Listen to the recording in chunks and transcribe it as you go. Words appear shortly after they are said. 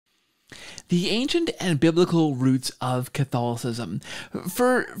The ancient and biblical roots of Catholicism.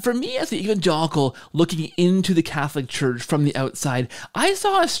 For me as an evangelical looking into the Catholic Church from the outside, I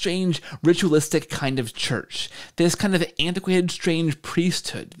saw a strange ritualistic kind of church. This kind of antiquated, strange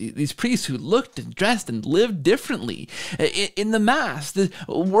priesthood. These priests who looked and dressed and lived differently. In the Mass, the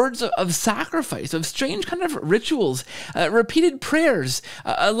words of sacrifice, of strange kind of rituals, repeated prayers,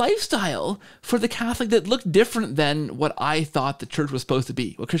 a lifestyle for the Catholic that looked different than what I thought the church was supposed to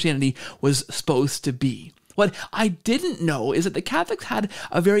be, what Christianity was supposed to be. What I didn't know is that the Catholics had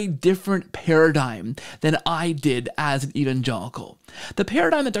a very different paradigm than I did as an evangelical. The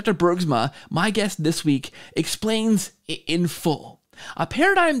paradigm that Dr. Bergsma, my guest this week, explains in full. A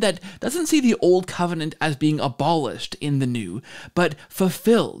paradigm that doesn't see the old covenant as being abolished in the new, but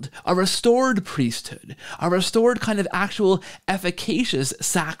fulfilled, a restored priesthood, a restored kind of actual efficacious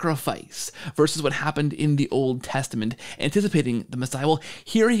sacrifice versus what happened in the Old Testament, anticipating the Messiah. Well,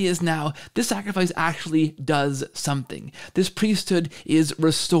 here he is now. This sacrifice actually does something. This priesthood is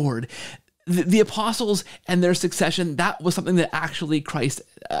restored. The apostles and their succession, that was something that actually Christ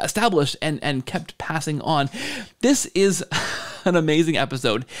established and kept passing on. This is an amazing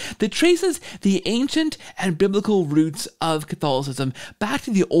episode that traces the ancient and biblical roots of Catholicism back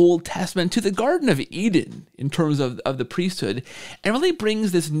to the Old Testament, to the Garden of Eden in terms of the priesthood, and really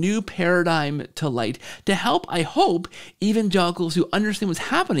brings this new paradigm to light to help, I hope, evangelicals who understand what's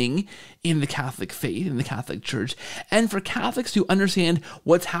happening in the Catholic faith, in the Catholic Church, and for Catholics to understand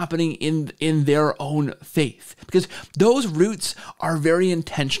what's happening in their own faith. Because those roots are very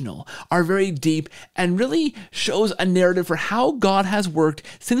intentional, are very deep, and really shows a narrative for how God has worked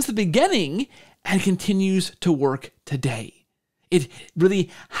since the beginning and continues to work today. It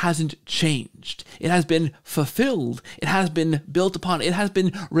really hasn't changed. It has been fulfilled. It has been built upon. It has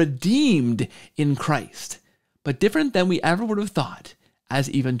been redeemed in Christ. But different than we ever would have thought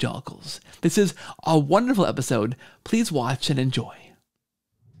as evangelicals. This is a wonderful episode. Please watch and enjoy.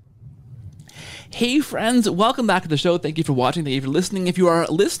 Hey friends, welcome back to the show. Thank you for watching. Thank you for listening. If you are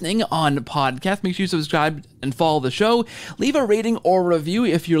listening on podcast, make sure you subscribe and follow the show. Leave a rating or review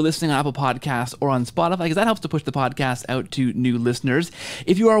if you're listening on Apple Podcasts or on Spotify, because that helps to push the podcast out to new listeners.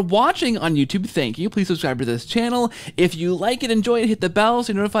 If you are watching on YouTube, thank you. Please subscribe to this channel. If you like it, enjoy it, hit the bell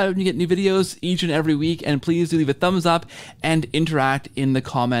so you're notified when you get new videos each and every week. And please do leave a thumbs up and interact in the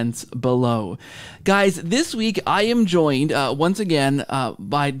comments below. Guys, this week I am joined once again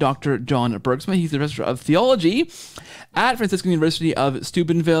by Dr. John Bergsma. He's the professor of theology at Franciscan University of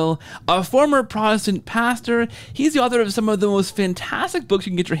Steubenville, a former Protestant pastor. He's the author of some of the most fantastic books you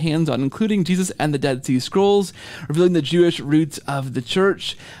can get your hands on, including Jesus and the Dead Sea Scrolls, revealing the Jewish roots of the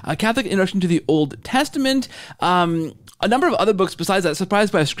church, a Catholic introduction to the Old Testament, a number of other books besides that,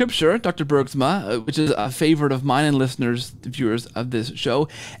 Surprised by Scripture, Dr. Bergsma, which is a favorite of mine and listeners, viewers of this show,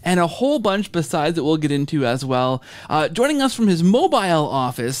 and a whole bunch besides that we'll get into as well. Joining us from his mobile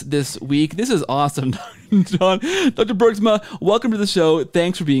office this week, this is awesome, John. Dr. Bergsma, welcome to the show.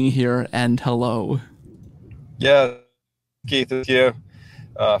 Thanks for being here, and hello. Yeah, Keith, thank you.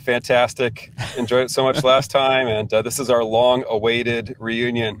 Fantastic. Enjoyed it so much last time, and this is our long-awaited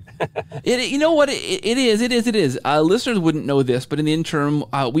reunion. You know what? It is. Listeners wouldn't know this, but in the interim,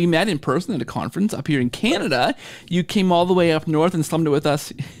 we met in person at a conference up here in Canada. You came all the way up north and slummed it with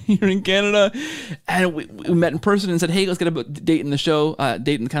us here in Canada, and we met in person and said, "Hey, let's get a date in the show,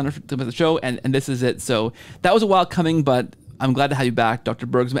 date in the calendar for the show," and this is it. So that was a while coming, but I'm glad to have you back, Dr.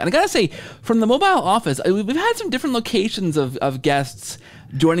 Bergsma. And I gotta say, from the mobile office, we've had some different locations of guests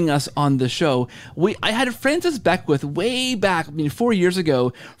joining us on the show. I had Francis Beckwith way back, 4 years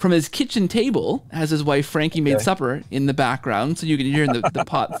ago, from his kitchen table as his wife Frankie made supper in the background, so you can hear the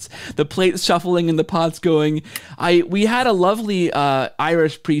pots, the plates shuffling and the pots going. We had a lovely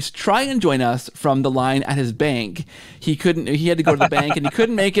Irish priest try and join us from the line at his bank. He couldn't. He had to go to the bank and he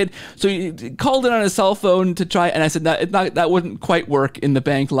couldn't make it, so he called in on his cell phone to try. And I said that wouldn't quite work in the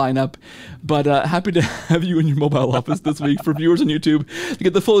bank lineup. But happy to have you in your mobile office this week for viewers on YouTube to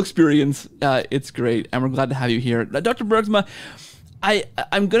get the full experience. It's great, and we're glad to have you here. Dr. Bergsma,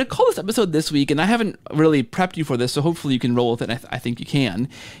 I'm going to call this episode this week, and I haven't really prepped you for this, so hopefully you can roll with it, and I think you can,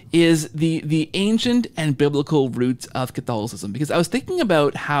 is the ancient and biblical roots of Catholicism. Because I was thinking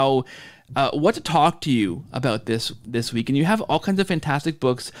about how what to talk to you about this week, and you have all kinds of fantastic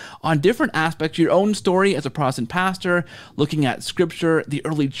books on different aspects, your own story as a Protestant pastor, looking at Scripture, the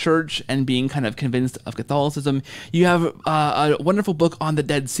early church, and being kind of convinced of Catholicism. You have a wonderful book on the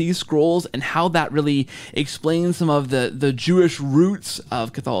Dead Sea Scrolls and how that really explains some of the Jewish roots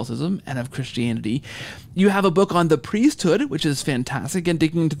of Catholicism and of Christianity. You have a book on the priesthood, which is fantastic, and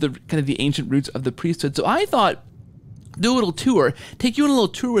digging into the kind of the ancient roots of the priesthood. So I thought, do a little tour, take you on a little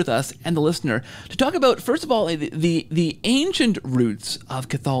tour with us and the listener to talk about, first of all, the ancient roots of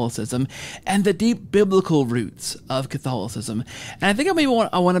Catholicism and the deep biblical roots of Catholicism. And I think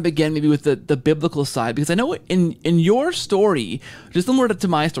I want to begin maybe with the biblical side, because I know in your story, just similar to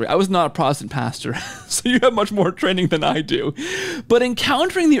my story, I was not a Protestant pastor, so you have much more training than I do. But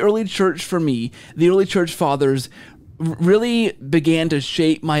encountering the early church for me, the early church fathers really began to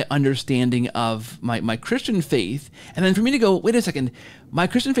shape my understanding of my Christian faith. And then for me to go, wait a second, my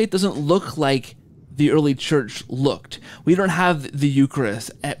Christian faith doesn't look like the early church looked. We don't have the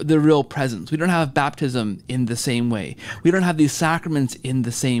Eucharist, the real presence. We don't have baptism in the same way. We don't have these sacraments in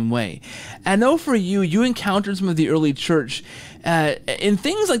the same way. And I know for you, you encountered some of the early church in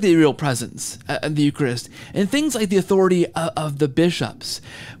things like the real presence of the Eucharist, and things like the authority of the bishops,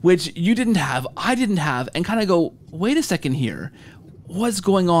 which you didn't have, I didn't have, and kind of go, wait a second here, what's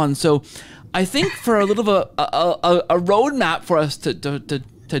going on? So I think for a little of a roadmap for us to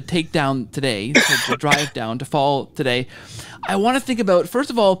take down today, to drive down, to follow today, I want to think about, first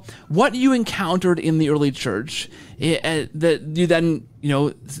of all, what you encountered in the early church, that you then,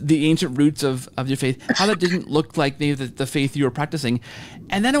 the ancient roots of your faith, how that didn't look like maybe the faith you were practicing.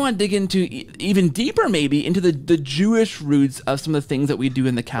 And then I want to dig into even deeper, maybe, into the Jewish roots of some of the things that we do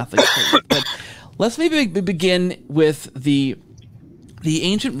in the Catholic faith. But let's maybe begin with the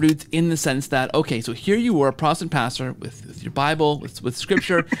ancient roots, in the sense that, okay, so here you were, a Protestant pastor with your Bible, with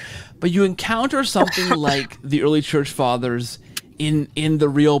Scripture, but you encounter something like the early church fathers in the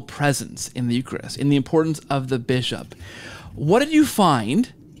real presence in the Eucharist, in the importance of the bishop. What did you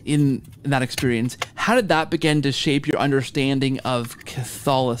find in that experience? How did that begin to shape your understanding of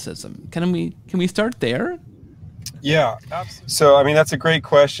Catholicism? Can we start there? Yeah, absolutely. So, I mean, that's a great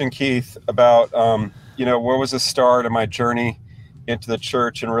question, Keith, about, where was the start of my journey into the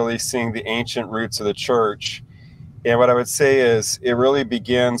church and really seeing the ancient roots of the church. And what I would say is it really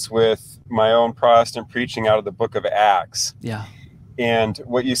begins with my own Protestant preaching out of the book of Acts. Yeah. And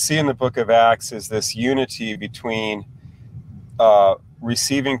what you see in the book of Acts is this unity between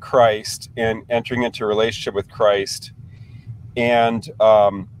receiving Christ and entering into a relationship with Christ, and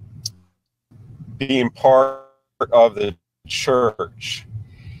being part of the church.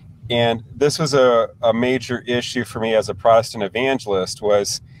 And this was a major issue for me as a Protestant evangelist.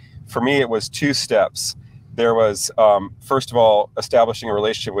 For me, it was two steps. There was, first of all, establishing a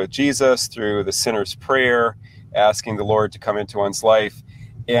relationship with Jesus through the sinner's prayer, asking the Lord to come into one's life.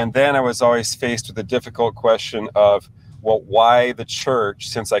 And then I was always faced with the difficult question of, well, why the church,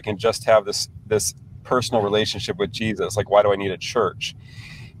 since I can just have this personal relationship with Jesus? Like, why do I need a church?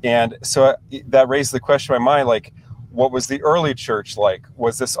 And so that raised the question in my mind, like, what was the early church like?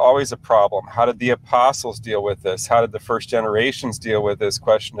 Was this always a problem? How did the apostles deal with this? How did the first generations deal with this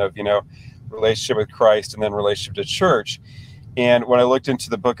question of, relationship with Christ and then relationship to church? And when I looked into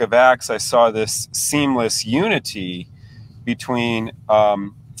the book of Acts, I saw this seamless unity between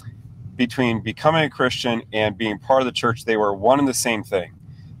becoming a Christian and being part of the church. They were one and the same thing.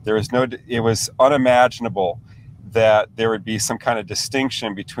 It was unimaginable that there would be some kind of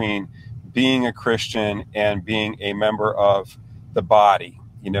distinction between being a Christian and being a member of the body,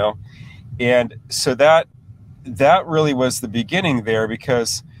 And so that really was the beginning there,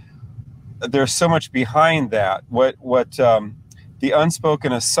 because there's so much behind that. What the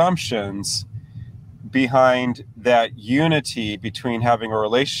unspoken assumptions behind that unity between having a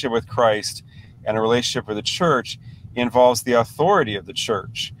relationship with Christ and a relationship with the church involves the authority of the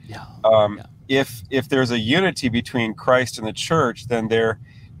church. Yeah. If there's a unity between Christ and the church, then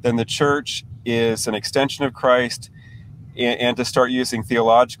the church is an extension of Christ. And to start using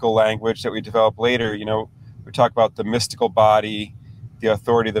theological language that we develop later, we talk about the mystical body, the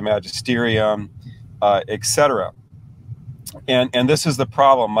authority of the magisterium, etc. And this is the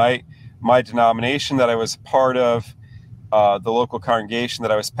problem. My denomination that I was part of, the local congregation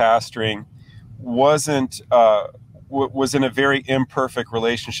that I was pastoring, was in a very imperfect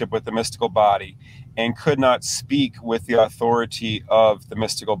relationship with the mystical body, and could not speak with the authority of the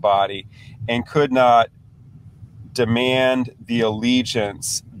mystical body, and could not demand the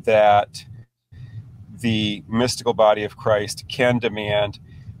allegiance that the mystical body of Christ can demand,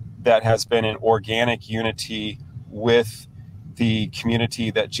 that has been in organic unity with the community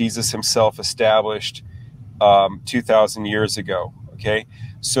that Jesus himself established 2,000 years ago. Okay,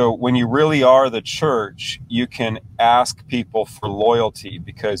 so when you really are the church, you can ask people for loyalty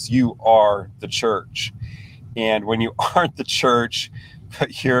because you are the church. And when you aren't the church,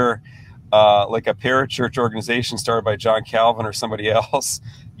 but you're like a parachurch organization started by John Calvin or somebody else,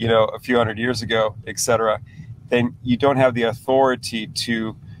 a few hundred years ago, etc., then you don't have the authority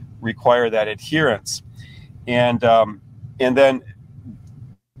to require that adherence. And then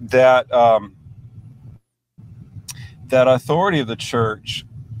that that authority of the church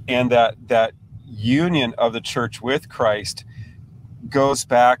and that union of the church with Christ goes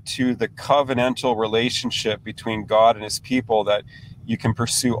back to the covenantal relationship between God and his people that you can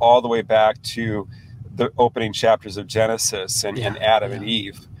pursue all the way back to the opening chapters of Genesis and Adam and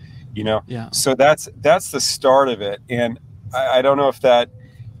Eve, you know. So that's the start of it. And I don't know if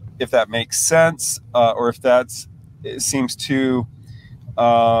that makes sense, or if it seems too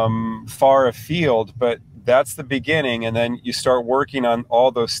far afield, but that's the beginning. And then you start working on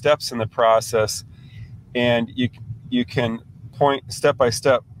all those steps in the process, and you can point step by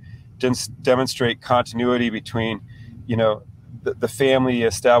step, demonstrate continuity between, you know, the family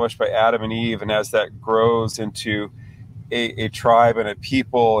established by Adam and Eve, and as that grows into a tribe and a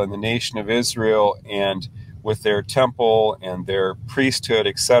people and the nation of Israel, and with their temple and their priesthood,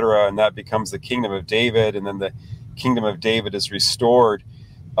 etc., and that becomes the kingdom of David, and then the kingdom of David is restored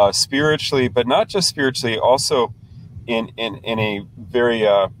spiritually, but not just spiritually, also in a very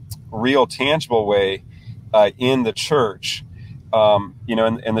real, tangible way in the church. You know,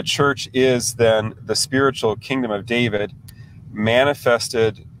 and the church is then the spiritual kingdom of David,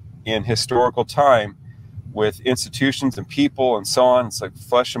 manifested in historical time with institutions and people and so on. It's like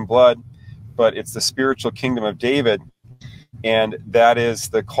flesh and blood, but it's the spiritual kingdom of David, and that is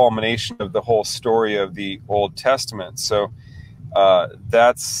the culmination of the whole story of the Old Testament. So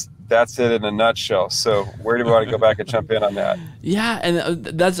that's it in a nutshell. So where do we want to go back and jump in on that? Yeah, and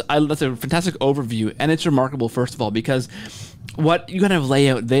that's a fantastic overview, and it's remarkable, first of all, because what you kind of lay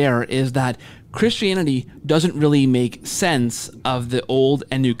out there is that Christianity doesn't really make sense of the Old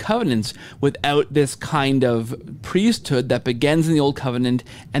and New Covenants without this kind of priesthood that begins in the Old Covenant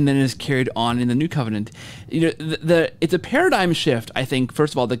and then is carried on in the New Covenant. You know, it's a paradigm shift, I think,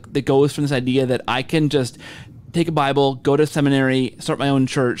 first of all, that goes from this idea that I can just take a Bible, go to seminary, start my own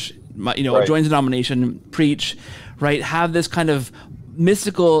church, join a denomination, preach, right? Have this kind of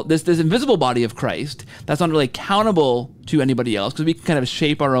mystical, this invisible body of Christ that's not really accountable to anybody else, because we can kind of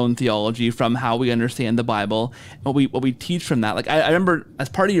shape our own theology from how we understand the Bible and what we teach from that. Like I remember, as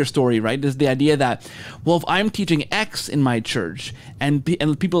part of your story, right, is the idea that, well, if I'm teaching X in my church and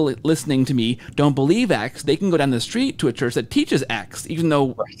people listening to me don't believe X, they can go down the street to a church that teaches X, even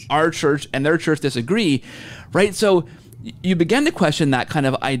though our church and their church disagree, right? So you begin to question that kind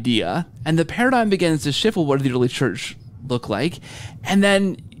of idea, and the paradigm begins to shift. Well, what did the early church look like? And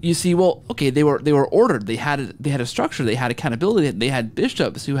then you see, well, okay, they were ordered. They had a structure. They had accountability. They had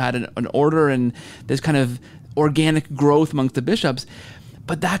bishops who had an order and this kind of organic growth amongst the bishops.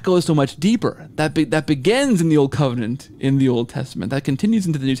 But that goes so much deeper. That begins in the Old Covenant, in the Old Testament. That continues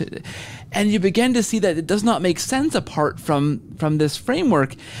into the New Testament, and you begin to see that it does not make sense apart from this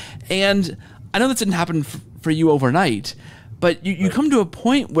framework. And I know this didn't happen for you overnight, but you come to a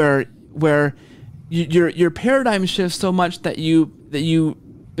point where your paradigm shifts so much that you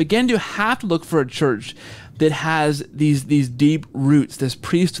begin to have to look for a church that has these deep roots, this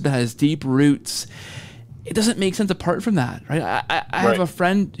priesthood that has deep roots. It doesn't make sense apart from that, right? I have a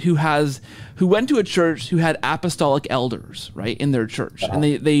friend who went to a church who had apostolic elders, right, in their church, and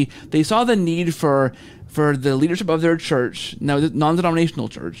they saw the need for the leadership of their church, now non-denominational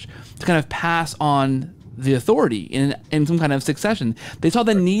church, to kind of pass on the authority in some kind of succession. They saw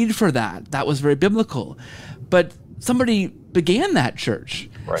the need for that. That was very biblical. But somebody began that church.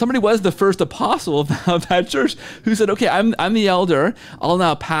 Right. Somebody was the first apostle of that church who said, okay, I'm the elder. I'll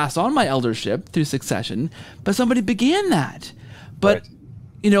now pass on my eldership through succession. But somebody began that. But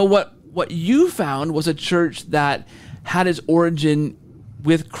you know what you found was a church that had its origin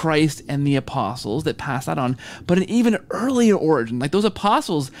with Christ and the apostles that passed that on, but an even earlier origin, like those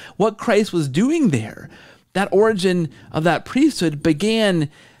apostles, what Christ was doing there, that origin of that priesthood began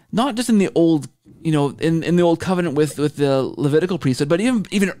not just in the old, in the Old Covenant with the Levitical priesthood, but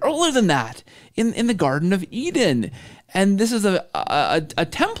even earlier than that, in the Garden of Eden. And this is a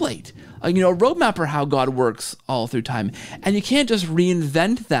template, a roadmap for how God works all through time. And you can't just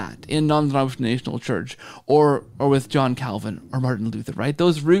reinvent that in non-denominational church or with John Calvin or Martin Luther, right?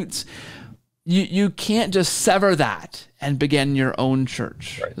 Those roots, you can't just sever that and begin your own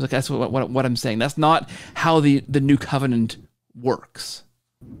church. Right. Like that's what I'm saying. That's not how the New Covenant works.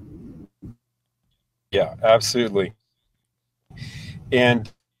 Yeah, absolutely. And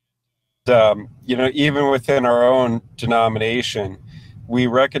even within our own denomination, we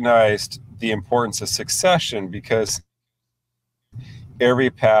recognized the importance of succession, because every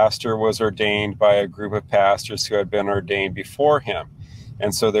pastor was ordained by a group of pastors who had been ordained before him.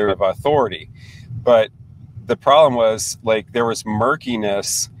 And so they were of authority. But the problem was, like, there was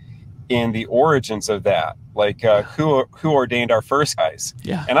murkiness in the origins of that, like who ordained our first guys.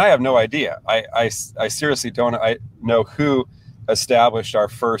 Yeah. And I have no idea. I seriously don't know who established our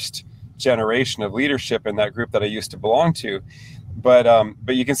first generation of leadership in that group that I used to belong to. But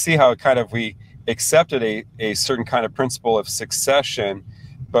you can see how kind of we accepted a certain kind of principle of succession,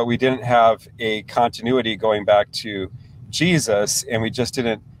 but we didn't have a continuity going back to Jesus, and we just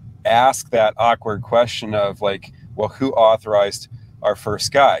didn't ask that awkward question of like, well, who authorized our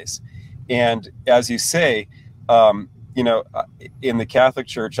first guys? And as you say, you know, in the Catholic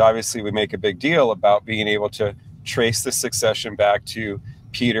Church, obviously we make a big deal about being able to trace the succession back to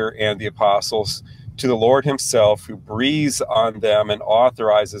Peter and the apostles, to the Lord himself, who breathes on them and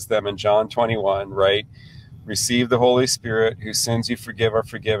authorizes them in John 21, right? Receive the Holy Spirit, whose sins you forgive are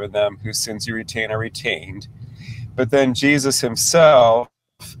forgiven them, whose sins you retain are retained. But then Jesus himself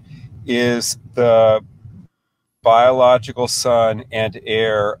is the biological son and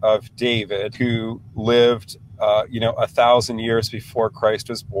heir of David, who lived, you know, 1,000 years before Christ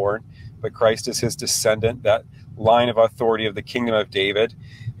was born. But Christ is his descendant, that line of authority of the kingdom of David.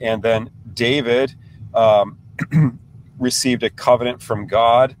 And then David received a covenant from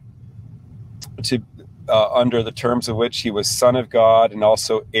God to under the terms of which he was son of God, and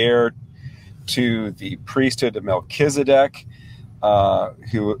also heir to the priesthood of Melchizedek,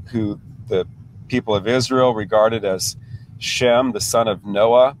 who the people of Israel regarded as Shem, the son of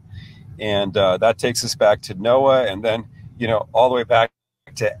Noah. And that takes us back to Noah, and then, you know, all the way back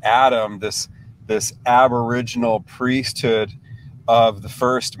to Adam, this aboriginal priesthood of the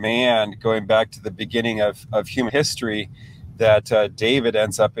first man, going back to the beginning of human history, that David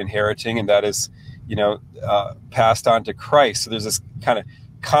ends up inheriting, and that is, you know, passed on to Christ. So there's this kind of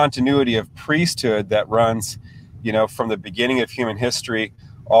continuity of priesthood that runs, you know, from the beginning of human history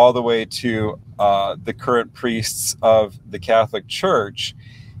all the way to the current priests of the Catholic Church.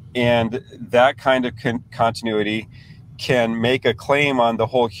 And that kind of continuity can make a claim on the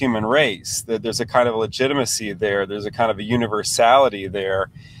whole human race, that there's a kind of legitimacy there, there's a kind of a universality there,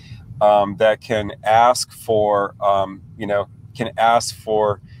 that can ask for, you know, can ask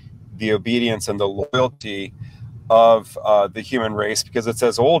for the obedience and the loyalty of the human race, because it's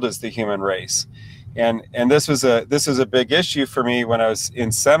as old as the human race. And this was a big issue for me when I was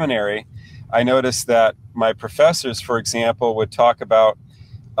in seminary. I noticed that my professors, for example, would talk about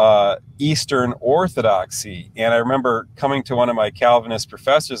Eastern Orthodoxy. And I remember coming to one of my Calvinist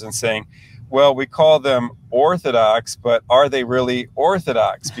professors and saying, well, we call them Orthodox, but are they really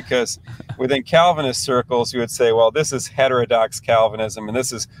Orthodox? Because within Calvinist circles, you would say, well, this is heterodox Calvinism and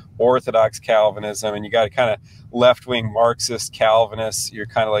this is Orthodox Calvinism. And you got a kind of left-wing Marxist Calvinists. You're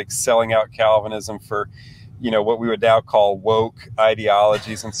kind of like selling out Calvinism for, you know, what we would now call woke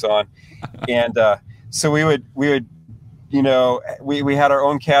ideologies and so on. And so we would, you know, we had our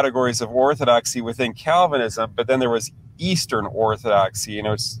own categories of orthodoxy within Calvinism, but then there was Eastern Orthodoxy. You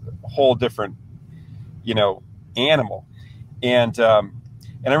know, it's a whole different, you know, animal. And I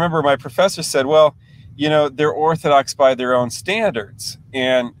remember my professor said, well, you know, they're Orthodox by their own standards.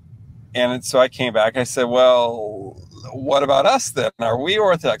 And so I came back, I said, well, what about us then? Are we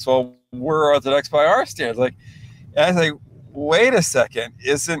Orthodox? Well, we're Orthodox by our standards. Like, and I say, wait a second,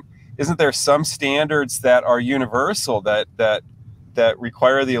 isn't there some standards that are universal, that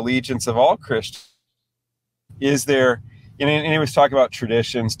require the allegiance of all Christians? Is there, and he was talking about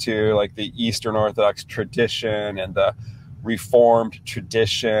traditions too, like the Eastern Orthodox tradition and the Reformed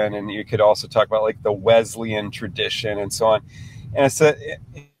tradition, and you could also talk about like the Wesleyan tradition and so on. And I said,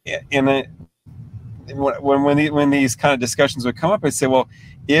 when these kind of discussions would come up, I'd say, well,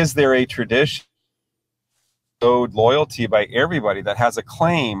 is there a tradition owed loyalty by everybody, that has a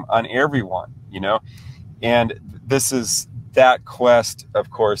claim on everyone, you know? And that quest, of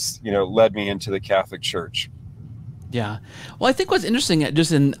course, you know, led me into the Catholic Church. Yeah. Well, I think what's interesting,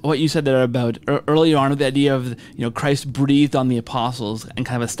 just in what you said there about earlier on, the idea of, you know, Christ breathed on the apostles and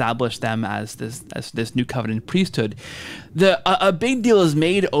kind of established them as this new covenant priesthood. A big deal is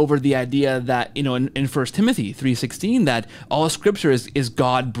made over the idea that, you know, in 1 Timothy 3:16, that all Scripture is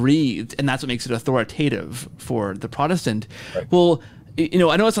God breathed, and that's what makes it authoritative for the Protestant. Right. Well, you know,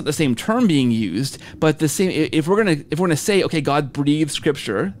 I know it's not the same term being used, but the same. If we're gonna say, okay, God breathed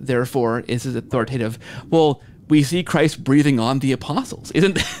Scripture, therefore is authoritative. Well, we see Christ breathing on the apostles,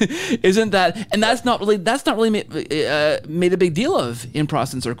 isn't that? And that's not really made a big deal of in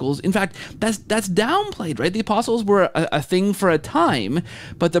Protestant circles. In fact, that's downplayed, right? The apostles were a thing for a time,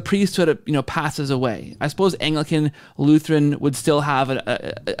 but the priesthood, you know, passes away. I suppose Anglican, Lutheran would still have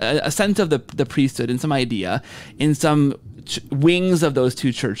a sense of the priesthood and some idea in some wings of those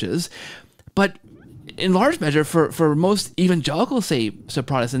two churches, but in large measure, for most evangelical, say, so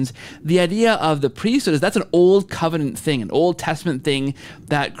Protestants, the idea of the priesthood is that's an Old Covenant thing, an Old Testament thing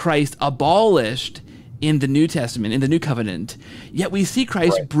that Christ abolished in the New Testament, in the New Covenant. Yet we see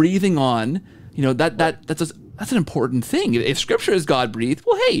Christ breathing on, that's an important thing. If Scripture is God breathed,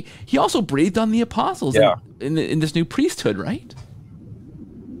 well, hey, he also breathed on the apostles in this new priesthood, right?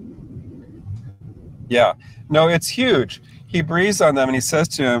 Yeah, no, it's huge. He breathes on them, and he says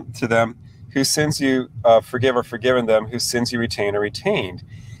to them, whose sins you forgive are forgiven them, whose sins you retain are retained.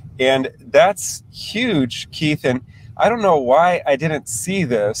 And that's huge, Keith. And I don't know why I didn't see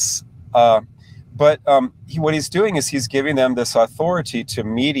this, but what he's doing is he's giving them this authority to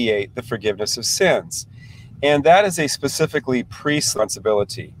mediate the forgiveness of sins. And that is a specifically priestly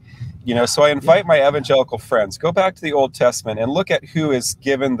responsibility. So I invite my evangelical friends, go back to the Old Testament and look at who is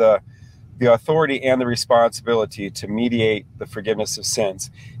given the authority and the responsibility to mediate the forgiveness of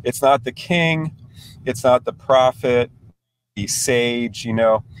sins. It's not the king, it's not the prophet, the sage,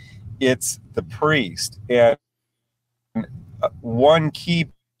 it's the priest. And one key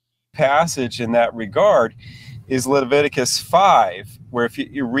passage in that regard is Leviticus 5, where if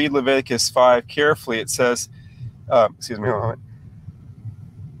you read Leviticus 5 carefully, it says, excuse me, hold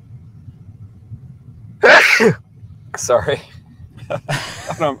on. Sorry.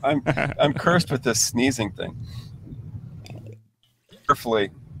 I'm cursed with this sneezing thing. Carefully,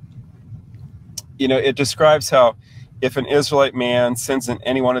 it describes how if an Israelite man sins in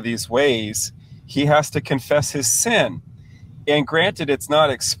any one of these ways, he has to confess his sin. And granted, it's not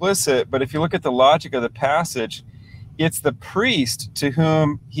explicit, but if you look at the logic of the passage, it's the priest to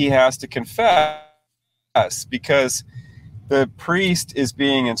whom he has to confess, because the priest is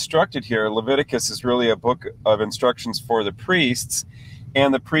being instructed here. Leviticus is really a book of instructions for the priests,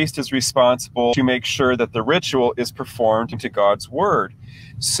 and the priest is responsible to make sure that the ritual is performed into God's word.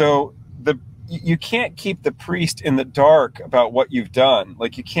 So you can't keep the priest in the dark about what you've done.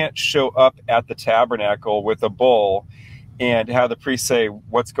 Like, you can't show up at the tabernacle with a bull and have the priest say,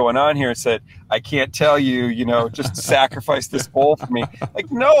 what's going on here? And said, I can't tell you, just sacrifice this bull for me.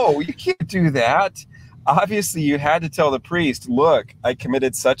 Like, no, you can't do that. Obviously, you had to tell the priest, look, I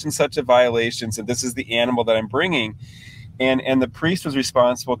committed such and such a violations, and this is the animal that I'm bringing. And the priest was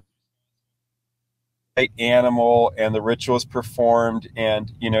responsible for the right animal, and the ritual is performed,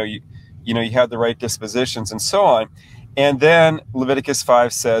 and you had the right dispositions and so on. And then Leviticus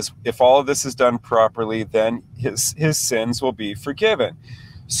 5 says, if all of this is done properly, then his sins will be forgiven.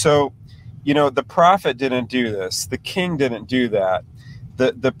 So, the prophet didn't do this. The king didn't do that.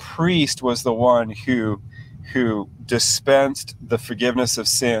 The priest was the one who dispensed the forgiveness of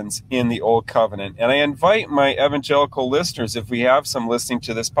sins in the Old Covenant. And I invite my evangelical listeners, if we have some listening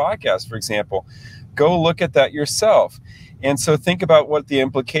to this podcast, for example, go look at that yourself. And so think about what the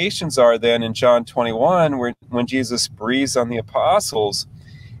implications are then in John 21, when Jesus breathes on the apostles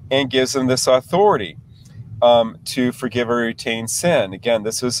and gives them this authority to forgive or retain sin. Again,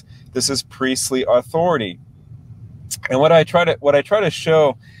 this is priestly authority. And what I try to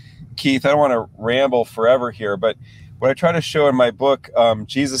show, Keith, I don't want to ramble forever here, but what I try to show in my book,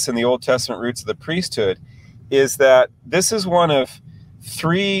 Jesus and the Old Testament Roots of the Priesthood, is that this is one of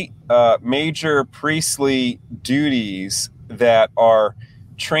three major priestly duties that are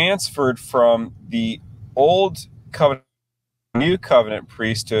transferred from the Old Covenant, New Covenant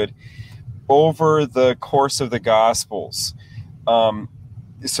priesthood over the course of the Gospels.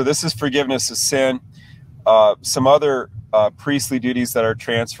 So this is forgiveness of sin. Some other priestly duties that are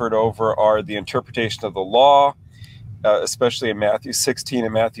transferred over are the interpretation of the law, especially in Matthew 16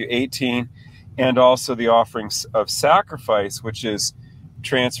 and Matthew 18, and also the offerings of sacrifice, which is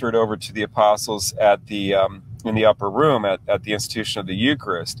transferred over to the apostles at the in the upper room at the institution of the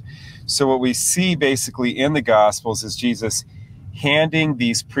Eucharist. So what we see basically in the Gospels is Jesus handing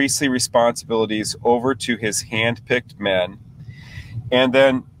these priestly responsibilities over to his hand-picked men. And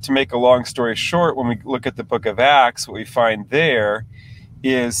then, to make a long story short, when we look at the book of Acts, what we find there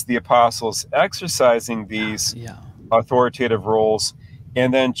is the apostles exercising these authoritative roles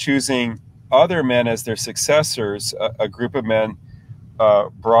and then choosing other men as their successors, a group of men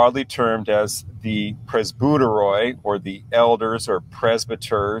broadly termed as the presbyteroi, or the elders, or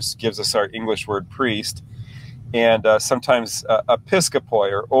presbyters, gives us our English word priest, and sometimes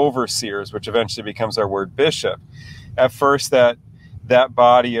episcopoi, or overseers, which eventually becomes our word bishop. At first, that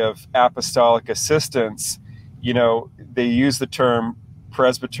body of apostolic assistants, they use the term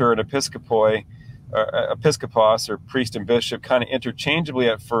presbyter and episcopoi, episcopos, or priest and bishop, kind of interchangeably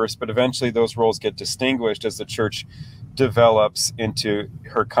at first, but eventually those roles get distinguished as the church develops into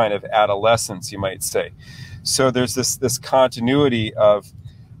her kind of adolescence, you might say. So there's this continuity of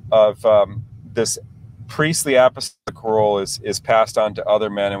this priestly apostolic role is passed on to other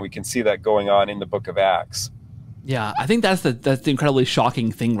men, and we can see that going on in the book of Acts. Yeah, I think that's the incredibly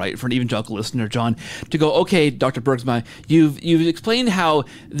shocking thing, right, for an evangelical listener, John, to go, okay, Dr. Bergsma, you've explained how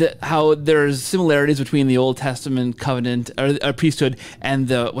there's similarities between the Old Testament covenant or priesthood and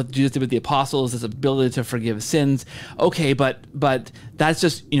what Jesus did with the apostles, this ability to forgive sins. Okay, but that's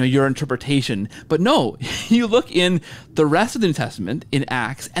just your interpretation. But no, you look in the rest of the New Testament in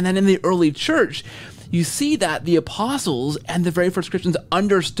Acts, and then in the early church, you see that the apostles and the very first Christians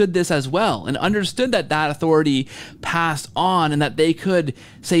understood this as well, and understood that authority passed on, and that they could,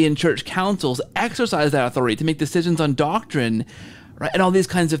 say in church councils, exercise that authority to make decisions on doctrine, right, and all these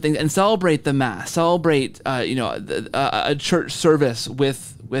kinds of things, and celebrate the Mass, celebrate a church service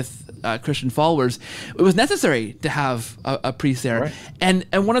with Christian followers. It was necessary to have a priest there. Right. And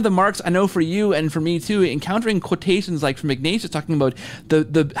one of the marks I know for you and for me too, encountering quotations like from Ignatius talking about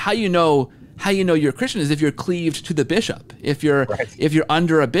the how you know you're a Christian is if you're cleaved to the bishop. If you're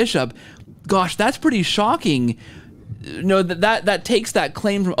under a bishop, gosh, that's pretty shocking. That takes that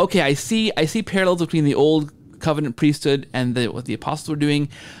claim from, okay, I see parallels between the old covenant priesthood and what the apostles were doing,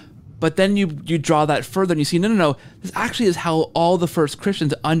 but then you draw that further and you see, no, this actually is how all the first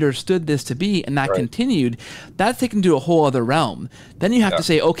Christians understood this to be, and that continued. That's taken to a whole other realm. Then you have to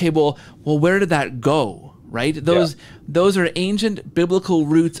say, okay, well, where did that go? Right? Those are ancient biblical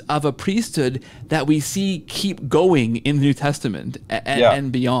roots of a priesthood that we see keep going in the New Testament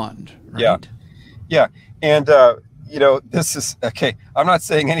and beyond. Right? Yeah. And, this is, okay, I'm not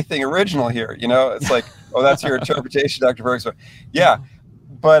saying anything original here. It's like, oh, that's your interpretation, Dr. Bergsma. Yeah.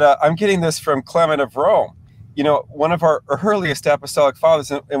 But I'm getting this from Clement of Rome, one of our earliest apostolic fathers.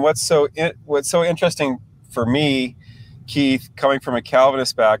 And what's so interesting for me, Keith, coming from a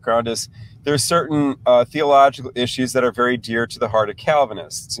Calvinist background, is there's certain theological issues that are very dear to the heart of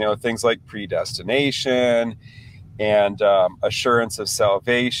Calvinists, things like predestination and assurance of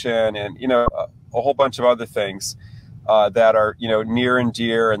salvation, and, a whole bunch of other things that are, near and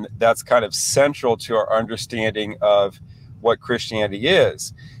dear. And that's kind of central to our understanding of what Christianity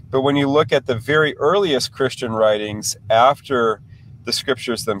is. But when you look at the very earliest Christian writings after the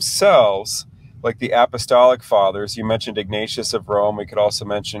scriptures themselves, like the apostolic fathers, you mentioned Ignatius of Rome. We could also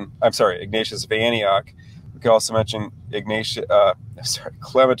mention, Ignatius of Antioch. We could also mention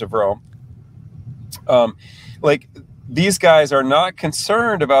Clement of Rome. Like, these guys are not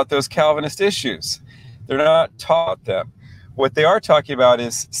concerned about those Calvinist issues. They're not taught them. What they are talking about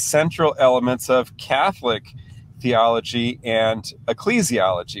is central elements of Catholic theology and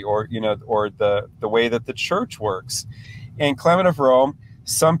ecclesiology, or the way that the church works. And Clement of Rome,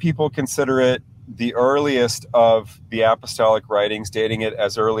 some people consider it the earliest of the apostolic writings, dating it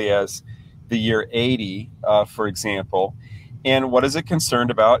as early as the year 80, for example. And what is it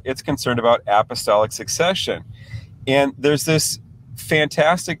concerned about? It's concerned about apostolic succession. And there's this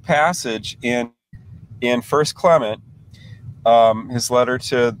fantastic passage in 1 Clement, his letter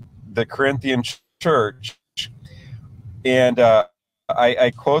to the Corinthian church. And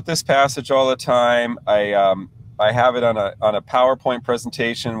I quote this passage all the time. I have it on a PowerPoint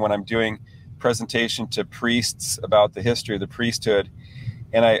presentation when I'm doing presentation to priests about the history of the priesthood,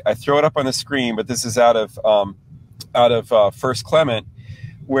 and I throw it up on the screen. But this is out of 1 Clement,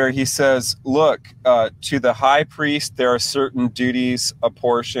 where he says, "Look, to the high priest there are certain duties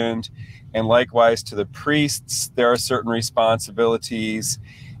apportioned, and likewise to the priests there are certain responsibilities,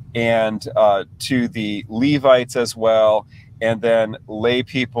 and to the Levites as well. And then lay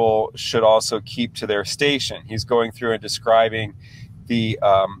people should also keep to their station." He's going through and describing the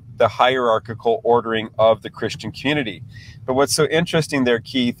hierarchical ordering of the Christian community. But what's so interesting there,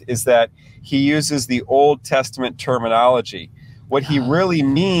 Keith, is that he uses the Old Testament terminology. What he really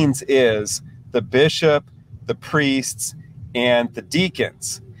means is the bishop, the priests, and the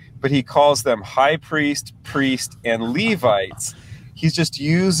deacons. But he calls them high priest, priest, and Levites. He's just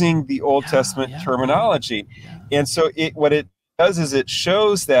using the Old Testament terminology. And so what it does is it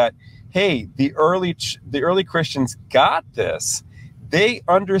shows that, hey, the early Christians got this. They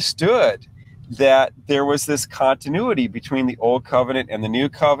understood that there was this continuity between the Old Covenant and the New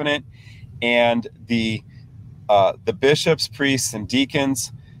Covenant, and the bishops, priests, and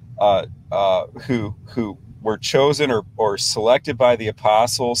deacons who were chosen or selected by the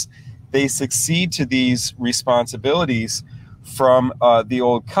apostles, they succeed to these responsibilities from the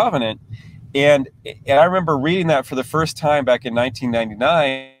Old Covenant. And I remember reading that for the first time back in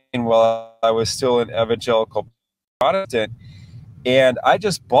 1999 while I was still an evangelical Protestant, and I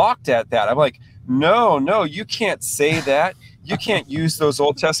just balked at that. I'm like, no, you can't say that. You can't use those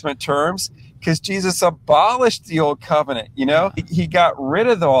Old Testament terms, because Jesus abolished the Old Covenant. He got rid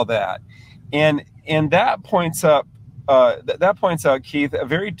of all that. And and that points up that points out, Keith, a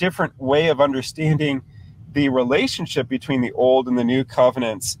very different way of understanding the relationship between the Old and the New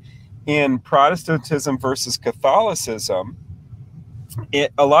Covenants in Protestantism versus Catholicism.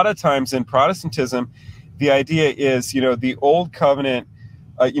 A lot of times in Protestantism, the idea is, the Old Covenant,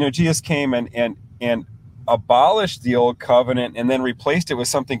 Jesus came and abolished the Old Covenant and then replaced it with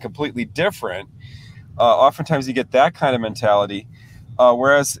something completely different. Oftentimes you get that kind of mentality.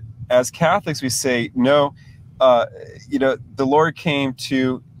 Whereas as Catholics, we say, no, the Lord came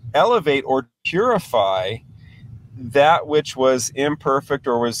to elevate or purify that which was imperfect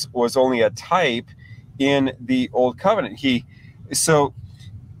or was only a type in the Old Covenant. I'll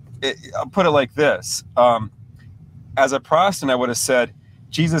put it like this. As a Protestant, I would have said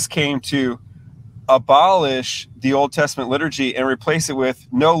Jesus came to abolish the Old Testament liturgy and replace it with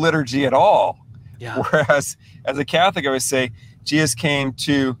no liturgy at all. Yeah. Whereas as a Catholic, I would say Jesus came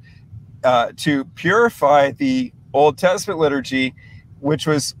to purify the Old Testament liturgy, which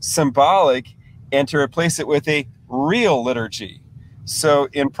was symbolic, and to replace it with a real liturgy. So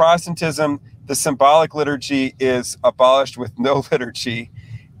in Protestantism, the symbolic liturgy is abolished with no liturgy,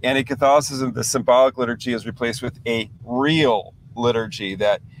 and in Catholicism, the symbolic liturgy is replaced with a real liturgy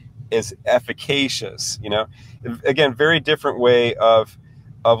that is efficacious. Again, very different way of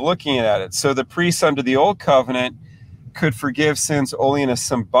looking at it. So the priests under the Old Covenant could forgive sins only in a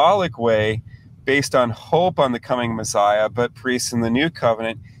symbolic way based on hope on the coming Messiah, but priests in the New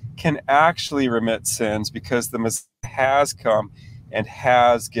Covenant can actually remit sins because the Messiah has come and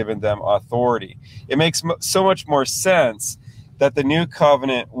has given them authority. It makes so much more sense that the New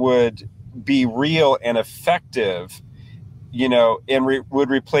Covenant would be real and effective, and would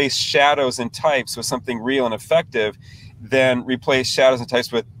replace shadows and types with something real and effective than replace shadows and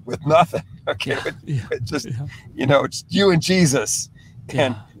types with nothing. Okay, it's you and Jesus,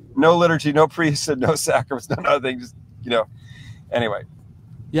 and no liturgy, no priesthood, no sacraments, no nothing. Just anyway.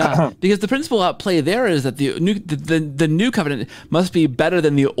 Yeah, because the principle at play there is that the new covenant must be better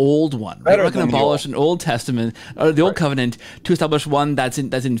than the old one. We're not going to abolish an Old Testament or the Old Covenant to establish one that's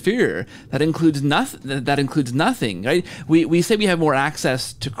inferior. That includes nothing. Right? We say we have more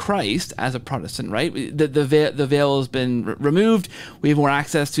access to Christ as a Protestant. Right? The veil has been removed. We have more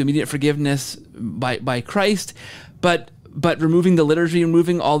access to immediate forgiveness by Christ, but removing the liturgy,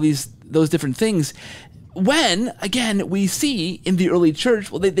 removing all those different things. When, again, we see in the early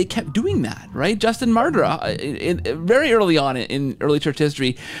church, well, they kept doing that, right? Justin Martyr, very early on in early church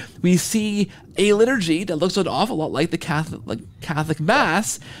history, we see a liturgy that looks an awful lot like the Catholic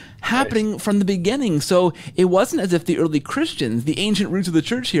Mass happening from the beginning. So it wasn't as if the early Christians, the ancient roots of the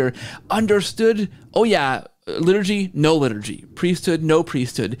church here, understood, oh yeah, liturgy, no liturgy, priesthood, no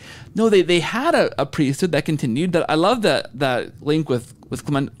priesthood. No, they had a priesthood that continued. That I love that link with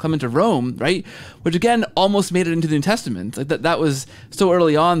Clement of Rome, right? Which again almost made it into the New Testament. Like that was so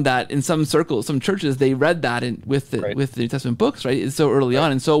early on that in some circles, some churches, they read that with the New Testament books, right? It's so early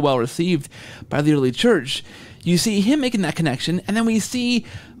on and so well received by the early church. You see him making that connection, and then we see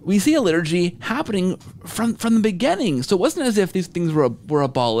a liturgy happening from the beginning. So it wasn't as if these things were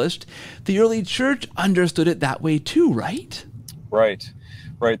abolished. The early church understood it that way too, right? Right.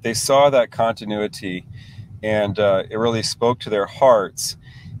 They saw that continuity, and it really spoke to their hearts.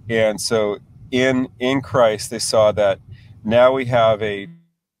 And so in Christ, they saw that now we have a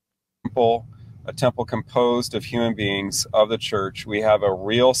temple composed of human beings of the church. We have a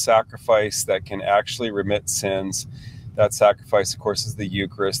real sacrifice that can actually remit sins. That sacrifice, of course, is the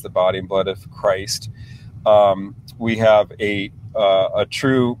Eucharist, the body and blood of Christ. We have a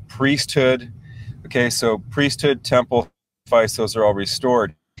true priesthood. Okay, so priesthood, temple, sacrifice, those are all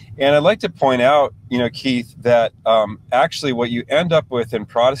restored. And I'd like to point out, Keith, that actually what you end up with in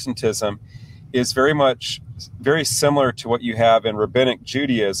Protestantism is very similar to what you have in Rabbinic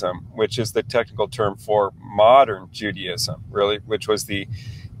Judaism, which is the technical term for modern Judaism, really, which was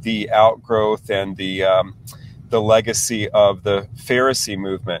the outgrowth and the legacy of the Pharisee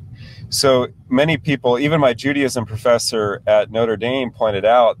movement. So many people, even my Judaism professor at Notre Dame, pointed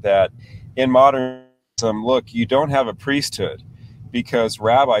out that in modernism, look, you don't have a priesthood because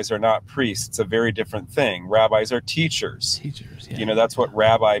rabbis are not priests. It's a very different thing. Rabbis are teachers. Teachers, yeah. That's what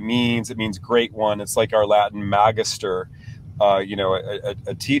rabbi means. It means great one. It's like our Latin magister, a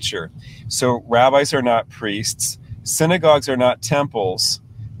teacher. So rabbis are not priests. Synagogues are not temples.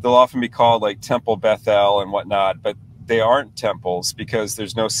 They'll often be called like Temple Bethel and whatnot, but they aren't temples because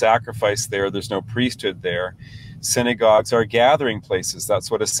there's no sacrifice there. There's no priesthood there. Synagogues are gathering places.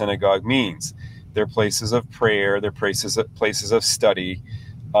 That's what a synagogue means. They're places of prayer. They're places of study.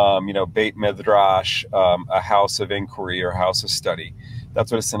 Beit Midrash, a house of inquiry or house of study.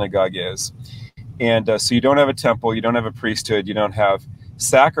 That's what a synagogue is. And so you don't have a temple, you don't have a priesthood, you don't have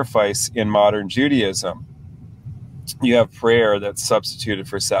sacrifice in modern Judaism. You have prayer that's substituted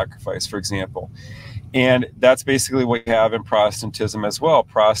for sacrifice, for example. And that's basically what you have in Protestantism as well.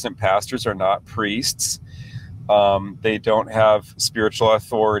 Protestant pastors are not priests. They don't have spiritual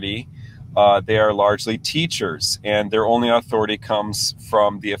authority. They are largely teachers, and their only authority comes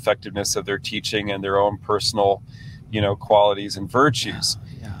from the effectiveness of their teaching and their own personal, qualities and virtues.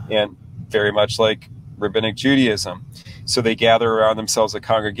 And very much like Rabbinic Judaism. So they gather around themselves a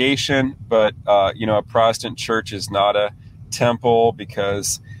congregation, but a Protestant church is not a temple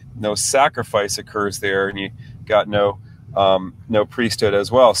because no sacrifice occurs there, and you got no priesthood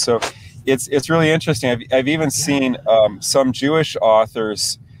as well. So it's really interesting. I've even seen some Jewish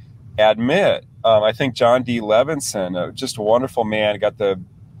authors admit. I think John D. Levinson, just a wonderful man, got the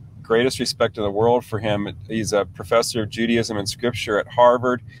greatest respect in the world for him. He's a professor of Judaism and Scripture at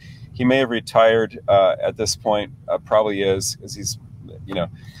Harvard. He may have retired at this point, probably is, because he's,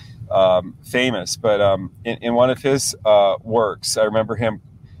 famous. But in one of his works, I remember him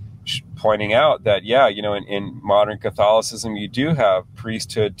pointing out that, in modern Catholicism, you do have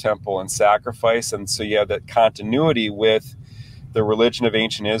priesthood, temple, and sacrifice. And so you have that continuity with the religion of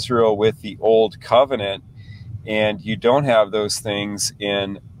ancient Israel, with the Old Covenant. And you don't have those things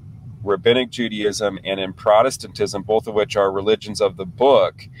in Rabbinic Judaism and in Protestantism, both of which are religions of the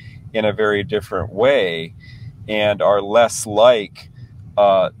book in a very different way, and are less like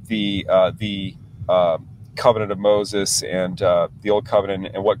the covenant of Moses and the Old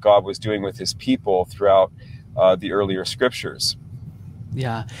Covenant and what God was doing with his people throughout the earlier scriptures.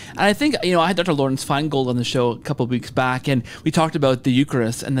 Yeah. And I think, I had Dr. Lawrence Feingold on the show a couple of weeks back, and we talked about the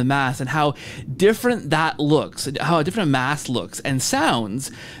Eucharist and the Mass and how different that looks, how different a Mass looks and sounds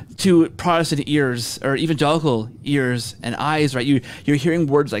to Protestant ears or evangelical ears and eyes, right? You're hearing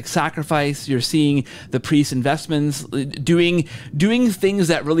words like sacrifice, you're seeing the priest's investments, doing things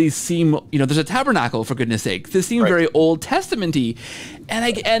that really seem, there's a tabernacle, for goodness sake. This seems very Old Testament-y.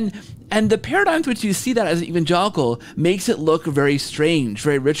 And the paradigm to which you see that as an evangelical makes it look very strange,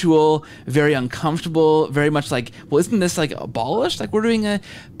 very ritual, very uncomfortable, very much like, well, isn't this like abolished? Like we're doing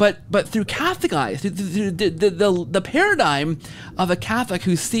but through Catholic eyes, through the paradigm of a Catholic